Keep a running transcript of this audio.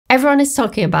Everyone is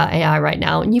talking about AI right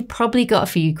now, and you've probably got a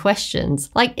few questions.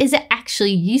 Like, is it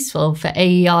actually useful for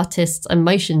AE artists and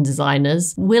motion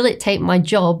designers? Will it take my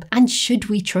job? And should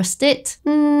we trust it?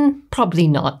 Probably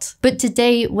not. But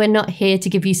today, we're not here to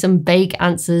give you some vague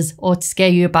answers or to scare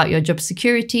you about your job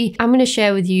security. I'm going to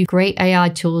share with you great AI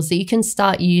tools that you can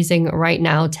start using right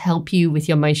now to help you with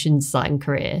your motion design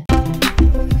career.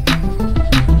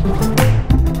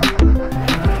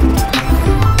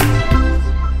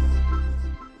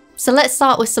 So let's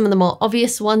start with some of the more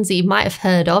obvious ones that you might have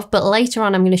heard of, but later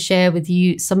on I'm going to share with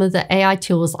you some of the AI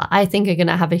tools that I think are going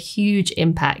to have a huge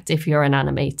impact if you're an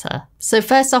animator. So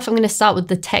first off, I'm going to start with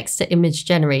the text to image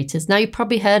generators. Now you've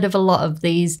probably heard of a lot of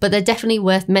these, but they're definitely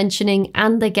worth mentioning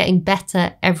and they're getting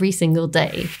better every single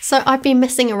day. So I've been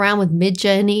messing around with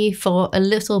Midjourney for a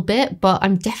little bit, but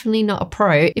I'm definitely not a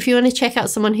pro. If you want to check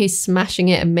out someone who's smashing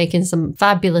it and making some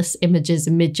fabulous images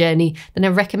in Midjourney, then I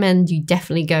recommend you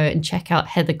definitely go and check out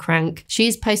Heather Crank.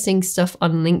 She's posting stuff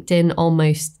on LinkedIn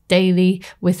almost daily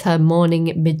with her morning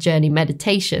Midjourney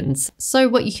meditations. So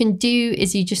what you can do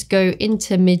is you just go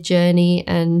into Midjourney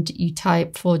and you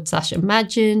type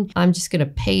 /imagine. I'm just going to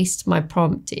paste my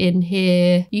prompt in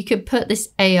here. You could put this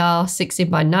AR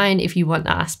 16:9 if you want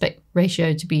that aspect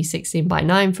ratio to be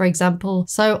 16:9, for example.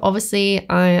 So obviously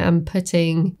I am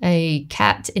putting a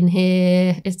cat in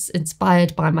here. It's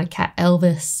inspired by my cat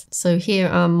Elvis. So here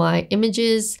are my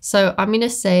images. So I'm going to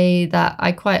say that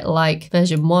I quite like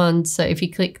version 1. So if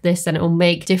you click this, then it will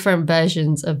make different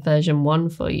versions of version 1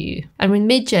 for you. And with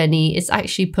Midjourney, it's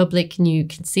actually public and you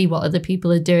can see what other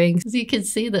people are doing. So you can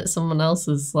see that someone else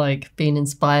is like being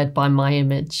inspired by my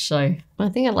image. So I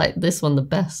think I like this one the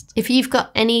best. If you've got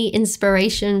any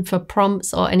inspiration for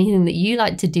prompts or anything that you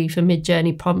like to do for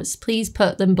Midjourney prompts, please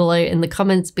put them below in the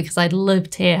comments because I'd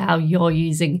love to hear how you're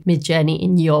using Midjourney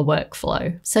in your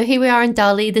workflow. So here we are in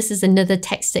DALL-E. This is another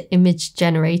text to image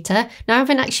generator. Now I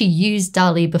haven't actually used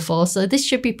DALL-E before, so this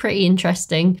should be pretty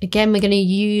interesting. Again, we're going to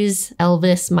use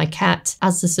Elvis, my cat,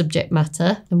 as the subject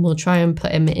matter, and we'll try and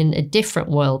put him in a different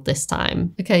world this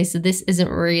time. Okay, so this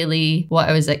isn't really what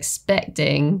I was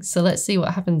expecting. So let's see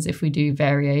what happens if we do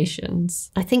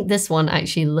variations. I think this one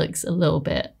actually looks a little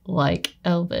bit like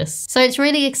Elvis. So it's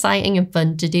really exciting and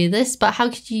fun to do this, but how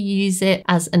could you use it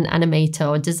as an animator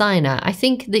or designer? I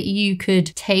think that you could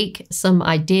take some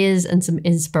ideas and some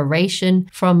inspiration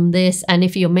from this. And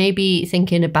if you're maybe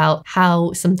thinking about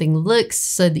how something looks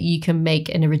so that you can make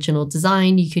an original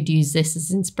design, you could use this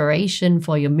as inspiration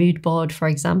for your mood board, for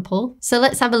example. So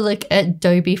let's have a look at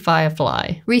Adobe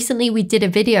Firefly. Recently, we did a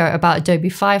video about Adobe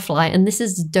Firefly, and this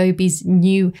is Adobe's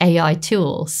new AI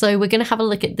tool. So we're going to have a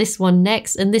look at this one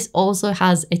next, and this also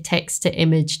has a text to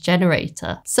image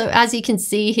generator. So as you can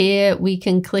see here, we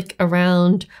can click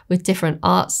around with different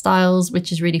art styles,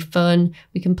 which is really fun.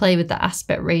 We can play with the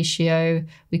aspect ratio.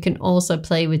 We can also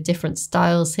play with different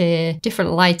styles here,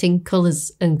 different lighting,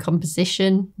 colors, and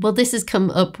composition. Well, this has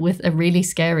come up with a really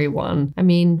scary one. I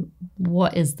mean,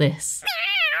 what is this?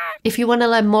 If you want to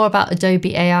learn more about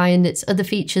Adobe AI and its other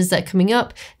features that are coming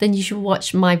up, then you should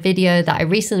watch my video that I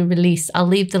recently released. I'll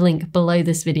leave the link below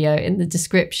this video in the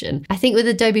description. I think with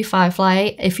Adobe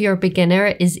Firefly, if you're a beginner,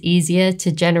 it is easier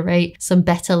to generate some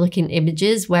better looking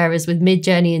images, whereas with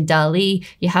Midjourney and DALL-E,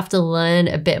 you have to learn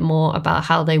a bit more about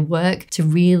how they work to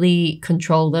really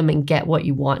control them and get what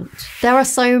you want. There are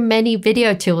so many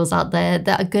video tools out there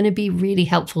that are going to be really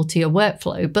helpful to your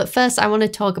workflow, but first I want to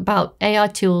talk about AI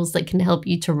tools that can help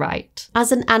you to write.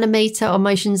 As an animator or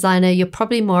motion designer, you're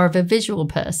probably more of a visual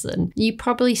person. You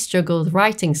probably struggle with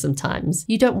writing sometimes.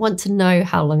 You don't want to know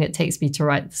how long it takes me to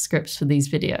write the scripts for these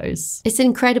videos. It's an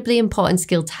incredibly important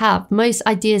skill to have. Most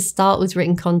ideas start with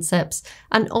written concepts,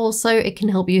 and also it can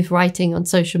help you with writing on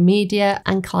social media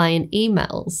and client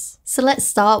emails. So let's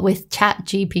start with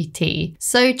ChatGPT.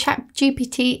 So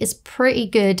ChatGPT is pretty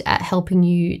good at helping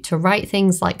you to write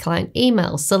things like client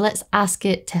emails. So let's ask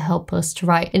it to help us to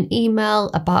write an email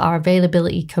about our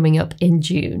availability coming up in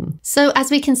June. So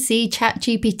as we can see,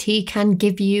 ChatGPT can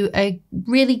give you a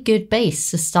really good base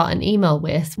to start an email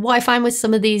with. What I find with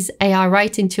some of these AI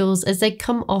writing tools is they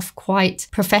come off quite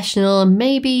professional and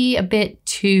maybe a bit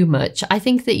too much. I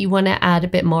think that you want to add a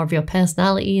bit more of your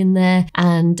personality in there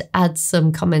and add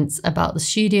some comments about the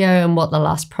studio and what the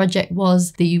last project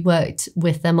was that you worked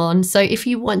with them on. So if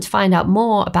you want to find out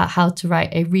more about how to write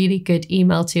a really good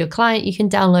email to your client, you can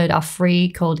download our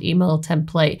free cold email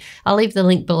template. I'll leave the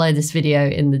link below this video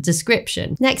in the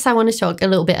description. Next, I want to talk a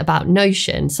little bit about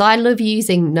Notion. So I love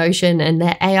using Notion, and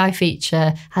their AI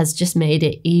feature has just made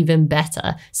it even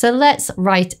better. So let's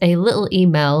write a little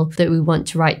email that we want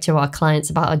to write to our clients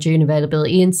about our June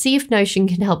availability and see if Notion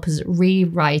can help us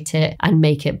rewrite it and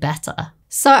make it better.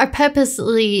 So I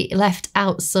purposely left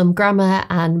out some grammar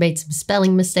and made some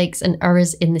spelling mistakes and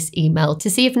errors in this email to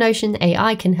see if Notion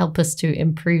AI can help us to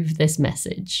improve this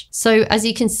message. So as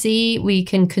you can see, we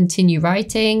can continue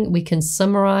writing, we can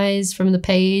summarize from the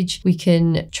page, we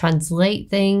can translate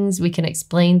things, we can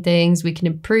explain things, we can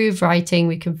improve writing,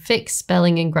 we can fix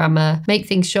spelling and grammar, make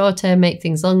things shorter, make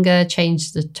things longer,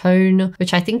 change the tone,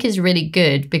 which I think is really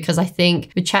good because I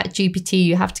think with ChatGPT,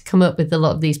 you have to come up with a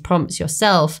lot of these prompts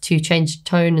yourself to change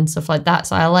tone and stuff like that.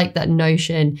 So I like that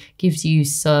Notion gives you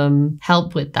some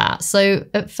help with that. So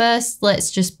at first, let's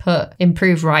just put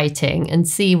improve writing and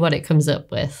see what it comes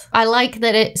up with. I like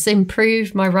that it's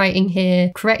improved my writing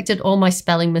here, corrected all my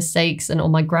spelling mistakes and all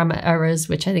my grammar errors,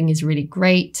 which I think is really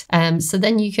great. So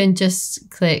then you can just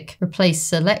click replace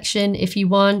selection if you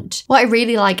want. What I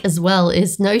really like as well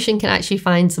is Notion can actually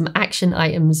find some action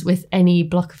items with any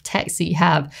block of text that you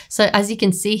have. So as you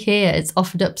can see here, it's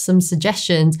offered up some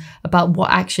suggestions about what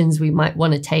actions we might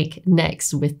want to take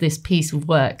next with this piece of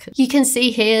work. You can see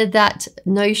here that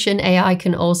Notion AI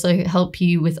can also help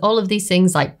you with all of these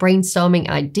things like brainstorming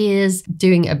ideas,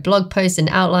 doing a blog post and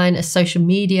outline, a social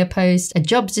media post, a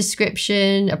job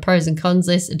description, a pros and cons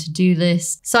list, a to-do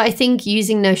list. So I think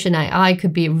using Notion AI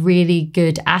could be a really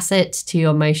good asset to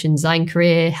your motion design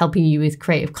career, helping you with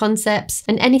creative concepts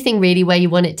and anything really where you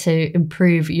want it to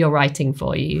improve your writing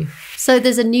for you. So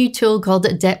there's a new tool called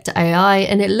Adept AI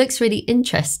and it looks really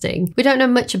interesting. We don't know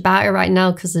much about it right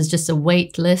now because there's just a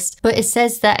wait list, but it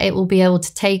says that it will be able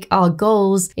to take our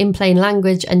goals in plain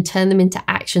language and turn them into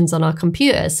actions on our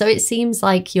computer. So it seems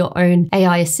like your own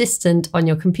AI assistant on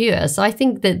your computer. So I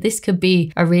think that this could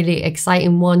be a really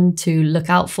exciting one to look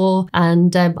out for.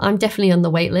 And I'm definitely on the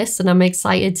wait list and I'm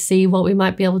excited to see what we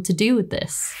might be able to do with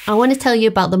this. I want to tell you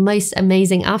about the most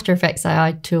amazing After Effects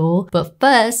AI tool, but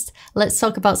first, let's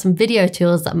talk about some video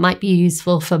tools that might be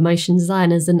useful for motion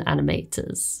designers and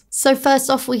animators. So first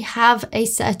off, we have a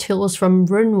set of tools from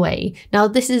Runway. Now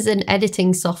this is an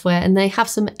editing software and they have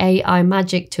some AI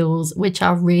magic tools which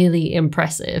are really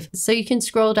impressive. So you can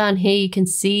scroll down here, you can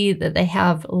see that they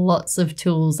have lots of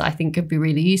tools I think could be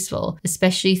really useful,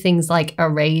 especially things like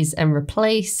erase and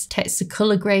replace, text to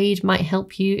color grade might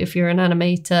help you if you're an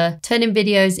animator, turning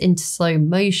videos into slow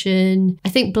motion. I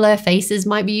think blur faces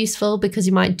might be useful because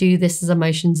you might do this as a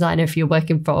motion designer if you're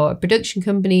working for a production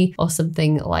company or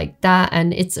something like that.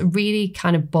 And it's a really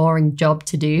kind of boring job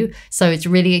to do. So it's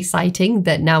really exciting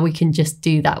that now we can just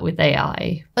do that with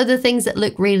AI. Other things that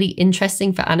look really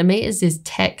interesting for animators is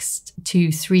text to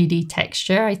 3D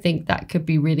texture. I think that could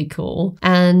be really cool.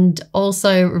 And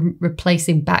also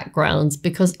replacing backgrounds,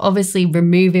 because obviously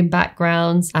removing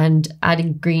backgrounds and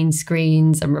adding green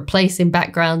screens and replacing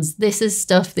backgrounds, this is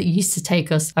stuff that used to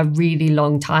take us a really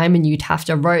long time and you'd have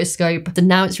to rotoscope. So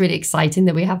now it's really exciting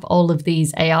that we have all of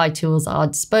these AI tools at our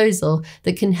disposal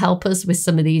that can help us with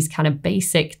some of these kind of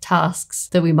basic tasks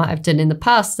that we might have done in the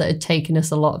past that had taken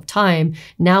us a lot of time.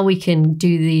 Now we can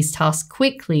do these tasks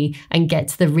quickly and get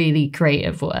to the really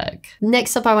creative work.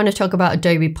 Next up, I want to talk about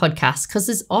Adobe Podcast because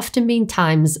there's often been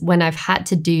times when I've had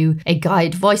to do a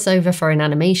guide voiceover for an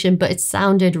animation, but it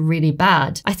sounded really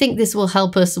bad. I think this will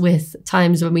help us with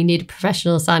times when we need a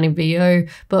professional sounding video,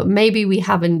 but maybe we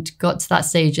haven't got to that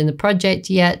stage in the project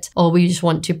yet, or we just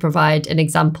want to provide an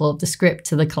example of the script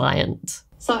to the client.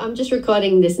 So I'm just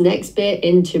recording this next bit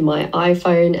into my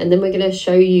iPhone and then we're going to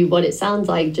show you what it sounds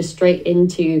like just straight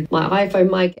into my iPhone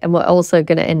mic, and we're also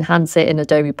going to enhance it in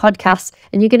Adobe Podcast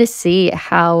and you're going to see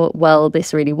how well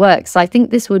this really works. So I think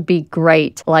this would be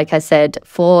great, like I said,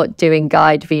 for doing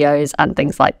guide videos and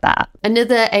things like that.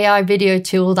 Another AI video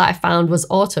tool that I found was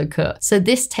AutoCut. So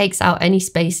this takes out any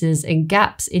spaces and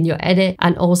gaps in your edit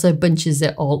and also bunches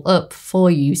it all up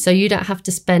for you. So you don't have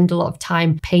to spend a lot of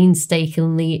time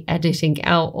painstakingly editing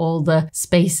out all the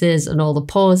spaces and all the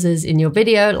pauses in your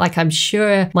video like I'm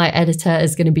sure my editor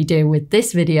is going to be doing with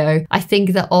this video. I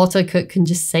think that AutoCut can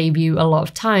just save you a lot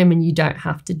of time and you don't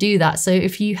have to do that. So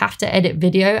if you have to edit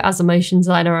video as a motion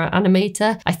designer or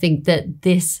animator, I think that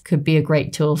this could be a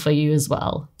great tool for you as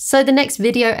well. So the next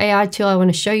video AI tool I want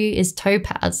to show you is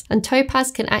Topaz, and Topaz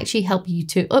can actually help you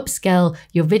to upscale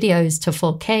your videos to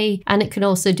 4K, and it can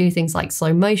also do things like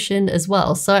slow motion as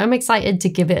well. So I'm excited to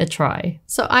give it a try.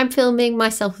 So I'm filming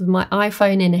myself with my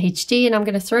iPhone in HD and I'm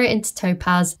going to throw it into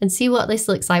Topaz and see what this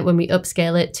looks like when we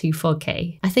upscale it to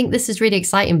 4K. I think this is really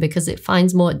exciting because it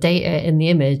finds more data in the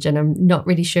image and I'm not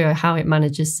really sure how it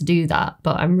manages to do that,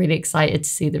 but I'm really excited to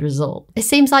see the result. It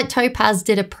seems like Topaz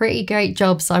did a pretty great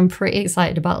job, so I'm pretty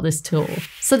excited about this tool.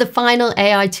 So the final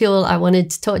AI tool I wanted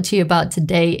to talk to you about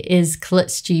today is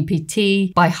Klutz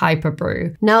GPT by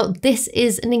Hyperbrew. Now this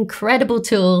is an incredible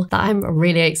tool that I'm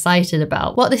really excited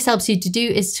about. What this helps you to do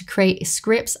is to create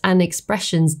scripts and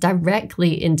expressions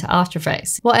directly into After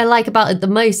Effects. What I like about it the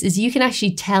most is you can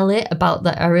actually tell it about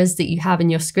the errors that you have in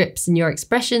your scripts and your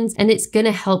expressions, and it's going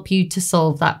to help you to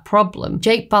solve that problem.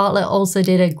 Jake Bartlett also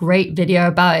did a great video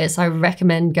about it, so I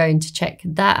recommend going to check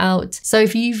that out. So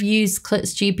if you've used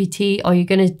Klutz GPT or you're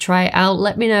going to try it out,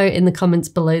 let me know in the comments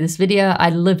below this video.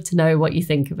 I'd love to know what you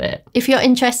think of it. If you're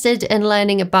interested in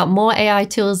learning about more AI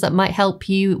tools that might help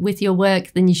you with your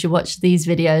work, then you should watch these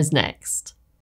videos next.